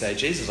Jesus and we say,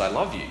 Jesus, I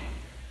love you.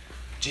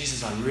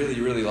 Jesus, I really,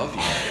 really love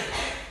you.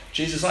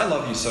 Jesus, I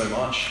love you so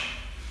much.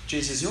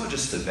 Jesus, you're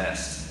just the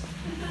best.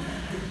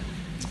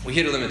 We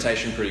hit a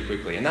limitation pretty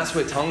quickly. And that's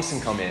where tongues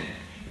can come in.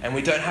 And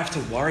we don't have to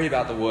worry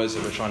about the words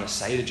that we're trying to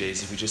say to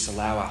Jesus. We just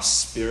allow our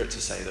spirit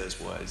to say those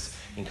words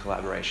in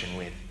collaboration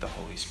with the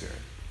Holy Spirit.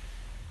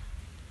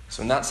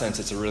 So in that sense,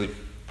 it's a really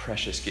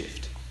precious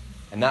gift.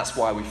 And that's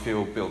why we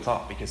feel built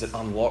up, because it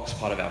unlocks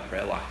part of our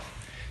prayer life.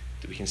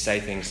 That we can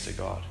say things to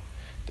God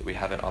that we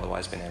haven't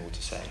otherwise been able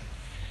to say.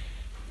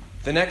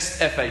 The next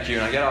FAQ,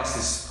 and I get asked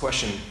this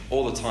question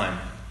all the time,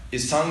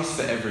 is tongues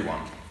for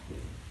everyone?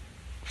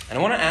 And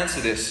I want to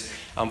answer this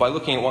by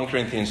looking at 1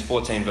 Corinthians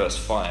 14 verse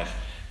 5.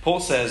 Paul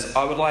says,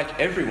 I would like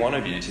every one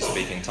of you to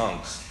speak in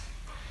tongues.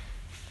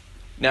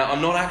 Now,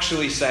 I'm not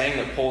actually saying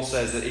that Paul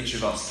says that each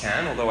of us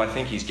can, although I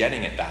think he's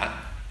getting at that.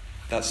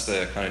 That's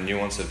the kind of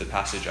nuance of the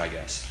passage, I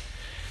guess.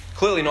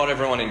 Clearly not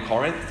everyone in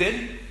Corinth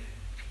did,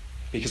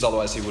 because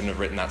otherwise he wouldn't have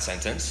written that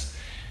sentence.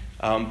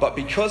 But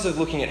because of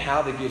looking at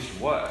how the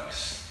gift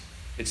works,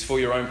 it's for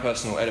your own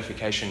personal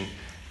edification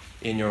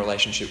in your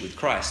relationship with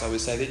Christ, I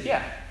would say that,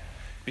 yeah,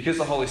 because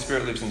the Holy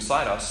Spirit lives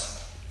inside us,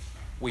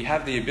 we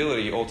have the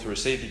ability all to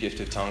receive the gift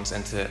of tongues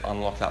and to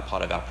unlock that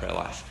part of our prayer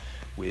life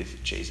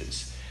with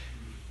Jesus.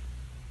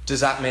 Does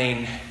that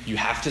mean you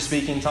have to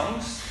speak in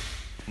tongues?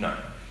 No.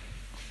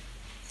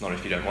 Not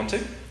if you don't want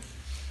to.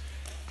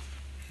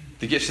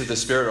 The gifts of the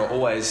Spirit are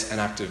always an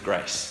act of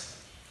grace.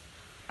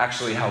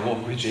 Actually, our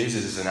walk with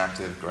Jesus is an act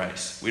of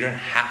grace. We don't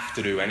have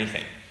to do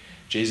anything.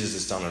 Jesus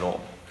has done it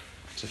all.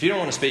 So if you don't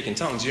want to speak in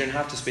tongues, you don't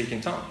have to speak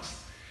in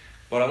tongues.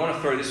 But I want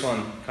to throw this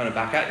one kind of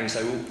back at you and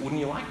say, well,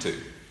 wouldn't you like to?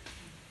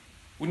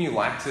 Wouldn't you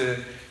like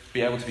to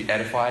be able to be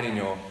edified in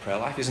your prayer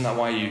life? Isn't that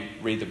why you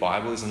read the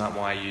Bible? Isn't that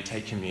why you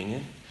take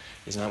communion?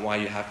 Isn't that why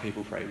you have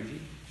people pray with you?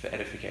 For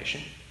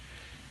edification.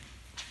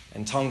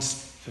 And tongues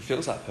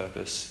fulfills that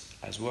purpose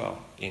as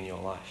well in your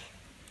life.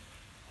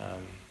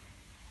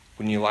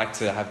 Wouldn't you like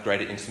to have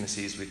greater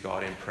intimacies with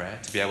God in prayer,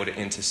 to be able to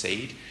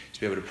intercede, to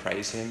be able to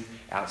praise him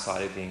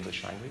outside of the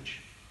English language?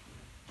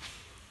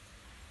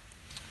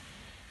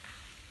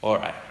 All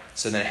right,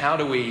 so then how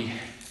do we,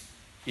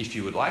 if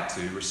you would like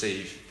to,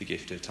 receive the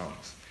gift of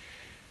tongues?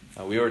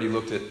 We already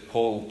looked at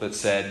Paul that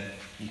said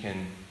you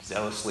can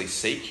zealously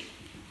seek,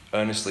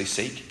 earnestly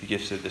seek the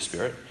gifts of the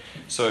Spirit.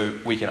 So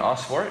we can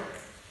ask for it,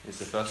 is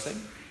the first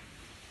thing.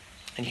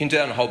 And you can do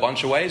that in a whole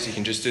bunch of ways. You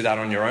can just do that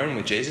on your own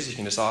with Jesus. You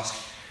can just ask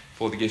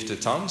for the gift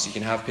of tongues. You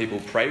can have people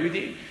pray with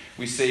you.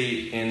 We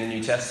see in the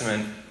New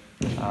Testament,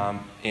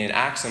 in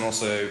Acts, and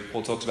also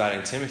Paul talks about it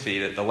in Timothy,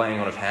 that the laying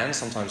on of hands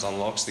sometimes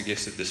unlocks the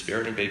gifts of the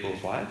Spirit in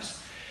people's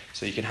lives.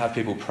 So you can have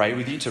people pray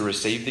with you to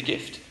receive the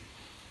gift.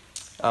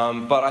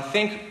 But I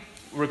think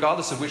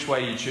regardless of which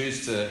way you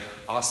choose to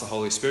ask the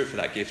Holy Spirit for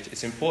that gift,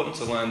 it's important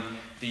to learn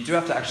that you do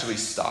have to actually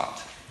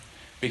start.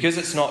 Because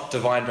it's not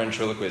divine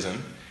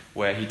ventriloquism,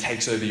 where he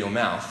takes over your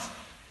mouth,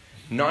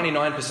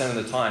 99% of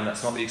the time,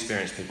 that's not the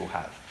experience people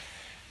have.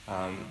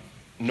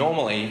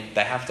 Normally,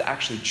 they have to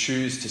actually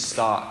choose to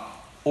start,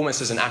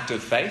 almost as an act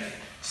of faith,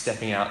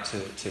 stepping out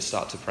to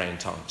start to pray in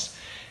tongues.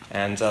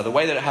 And the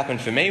way that it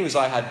happened for me was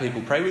I had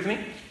people pray with me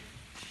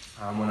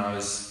when I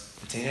was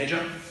a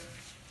teenager.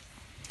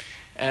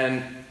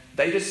 And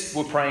they just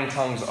were praying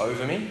tongues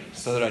over me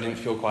so that I didn't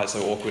feel quite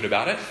so awkward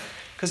about it.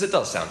 Because it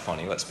does sound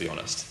funny, let's be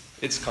honest.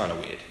 It's kind of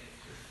weird.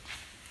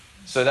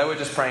 So they were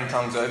just praying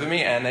tongues over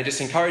me, and they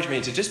just encouraged me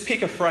to just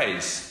pick a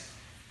phrase,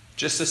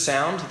 just a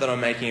sound that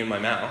I'm making in my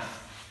mouth,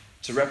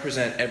 to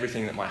represent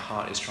everything that my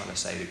heart is trying to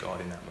say to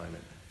God in that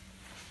moment.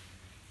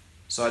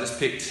 So I just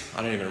picked,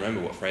 I don't even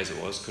remember what phrase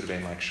it was, could have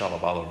been like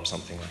shalabala or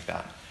something like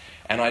that.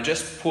 And I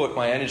just put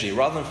my energy,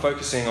 rather than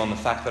focusing on the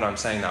fact that I'm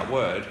saying that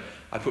word,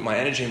 I put my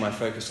energy and my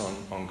focus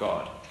on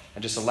God,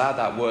 and just allowed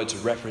that word to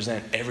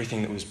represent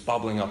everything that was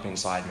bubbling up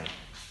inside me.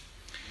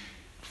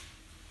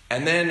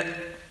 And then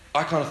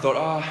I kind of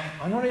thought,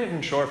 I'm not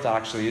even sure if that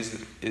actually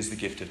is the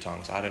gift of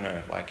tongues. I don't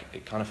know. Like,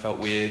 it kind of felt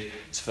weird.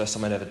 It's the first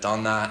time I'd ever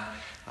done that.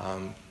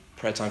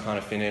 Prayer time kind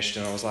of finished,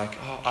 and I was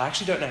like, I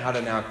actually don't know how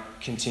to now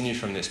continue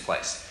from this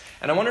place.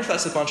 And I wonder if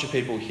that's a bunch of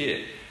people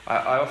here.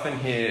 I often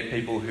hear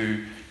people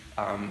who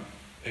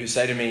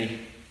say to me,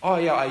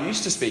 I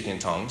used to speak in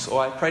tongues,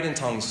 or I prayed in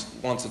tongues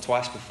once or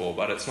twice before,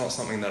 but it's not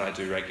something that I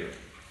do regularly.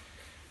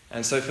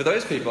 And so for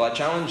those people, I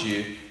challenge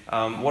you.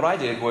 What I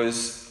did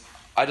was,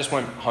 I just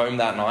went home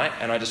that night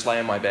and I just lay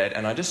in my bed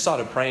and I just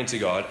started praying to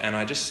God, and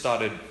I just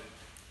started,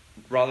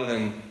 rather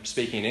than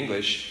speaking in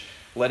English,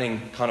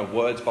 letting kind of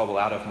words bubble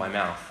out of my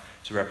mouth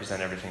to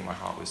represent everything my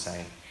heart was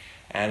saying.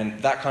 And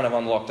that kind of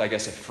unlocked, I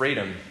guess, a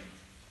freedom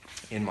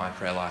in my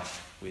prayer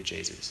life with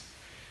Jesus.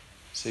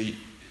 So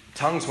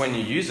tongues, when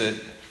you use it,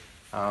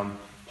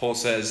 Paul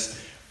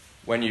says,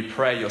 when you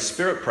pray, your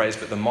spirit prays,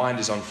 but the mind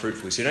is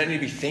unfruitful. So you don't need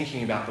to be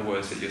thinking about the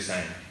words that you're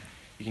saying.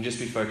 You can just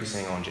be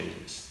focusing on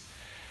Jesus.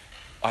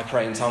 I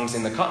pray in tongues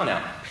in the car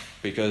now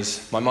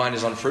because my mind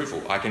is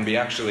unfruitful. I can be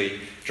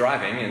actually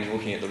driving and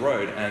looking at the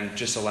road and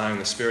just allowing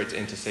the Spirit to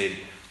intercede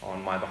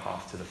on my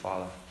behalf to the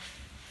Father.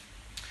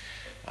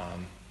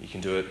 You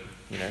can do it,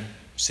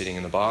 sitting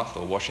in the bath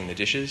or washing the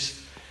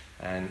dishes.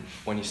 And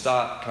when you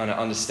start kind of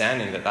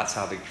understanding that that's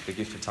how the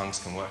gift of tongues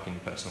can work in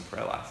your personal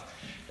prayer life,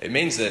 it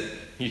means that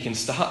you can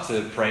start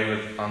to pray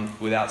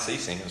without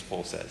ceasing, as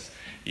Paul says.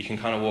 You can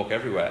kind of walk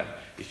everywhere,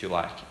 if you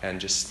like, and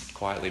just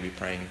quietly be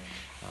praying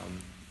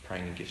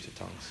in the gift of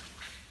tongues.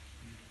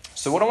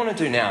 So what I want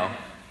to do now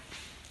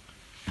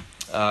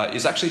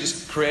is actually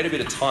just create a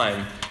bit of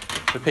time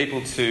for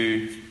people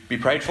to be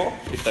prayed for,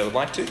 if they would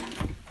like to,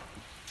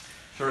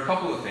 for a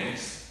couple of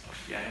things.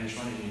 Yeah, I'm just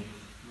wondering if you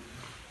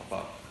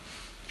pop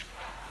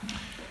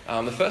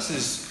up. The first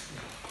is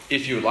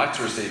if you would like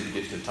to receive the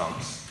gift of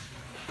tongues.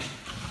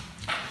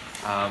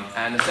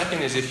 And the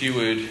second is if you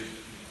would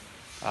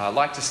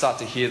like to start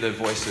to hear the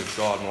voice of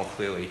God more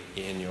clearly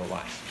in your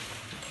life.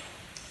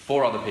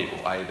 For other people,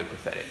 i.e. the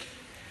prophetic.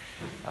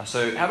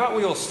 So how about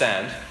we all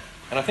stand?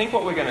 And I think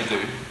what we're going to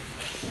do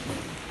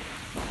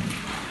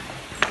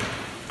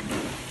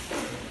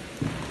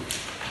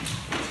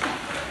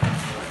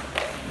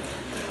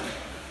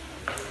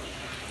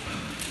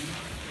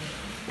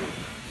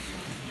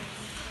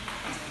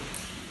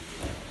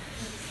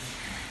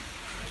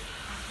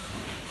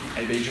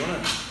AB, do you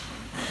want to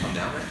come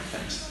down there?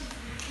 Thanks.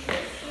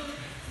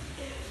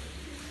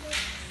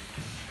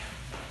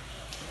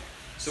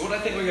 So what I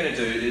think we're going to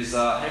do is,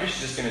 Hamish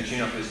is just going to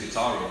tune up his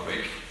guitar real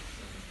quick.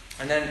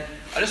 And then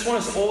I just want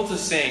us all to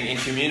sing in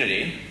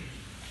community,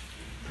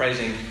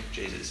 praising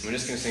Jesus. We're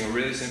just going to sing a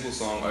really simple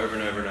song over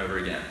and over and over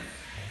again.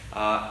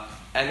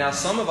 And now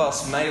some of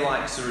us may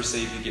like to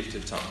receive the gift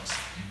of tongues.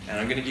 And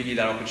I'm going to give you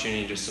that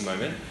opportunity in just a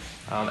moment.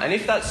 And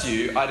if that's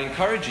you, I'd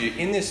encourage you,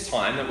 in this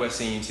time that we're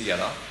singing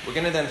together, we're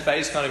going to then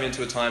phase kind of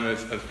into a time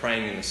of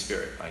praying in the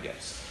Spirit, I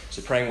guess.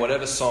 So praying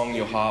whatever song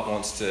your heart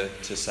wants to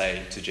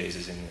say to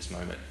Jesus in this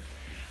moment.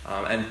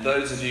 And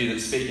those of you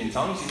that speak in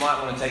tongues, you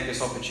might want to take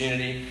this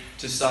opportunity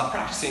to start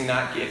practicing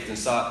that gift and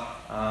start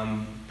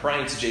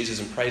praying to Jesus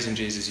and praising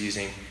Jesus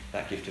using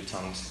that gift of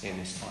tongues in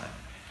this time.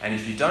 And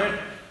if you don't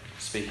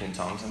speak in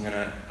tongues, I'm going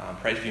to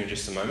pray for you in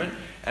just a moment.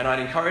 And I'd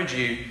encourage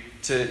you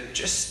to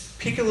just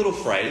pick a little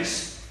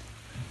phrase,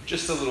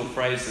 just a little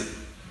phrase that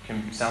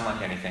can sound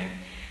like anything,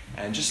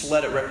 and just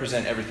let it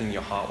represent everything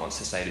your heart wants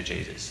to say to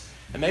Jesus.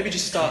 And maybe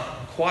just start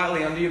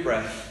quietly under your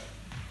breath,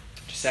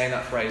 just saying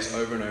that phrase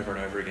over and over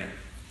and over again.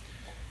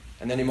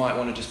 And then you might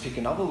want to just pick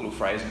another little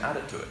phrase and add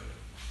it to it.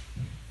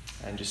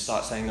 And just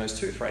start saying those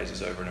two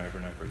phrases over and over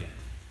and over again.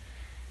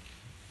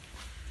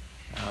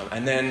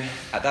 And then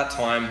at that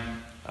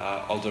time,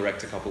 I'll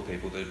direct a couple of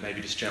people to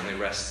maybe just gently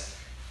rest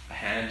a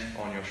hand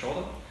on your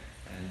shoulder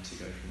and to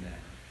go from there.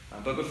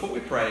 But before we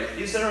pray,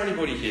 is there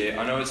anybody here,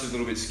 I know it's a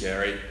little bit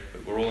scary,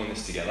 but we're all in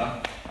this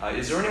together.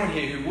 Is there anyone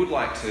here who would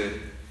like to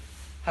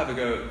have a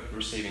go at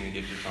receiving the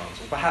gift of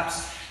tongues? Or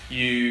perhaps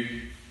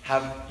you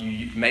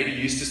maybe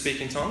used to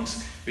speak in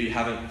tongues, but you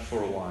haven't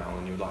for a while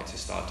and you would like to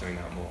start doing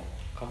that more.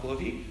 A couple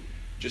of you?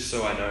 Just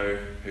so I know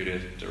who to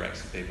direct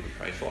some people to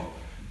pray for.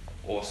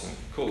 Awesome.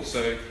 Cool.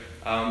 So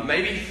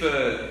maybe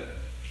for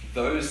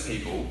those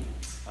people,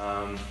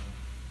 how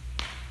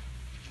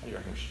do you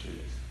reckon we should do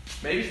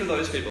this? Maybe for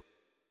those people,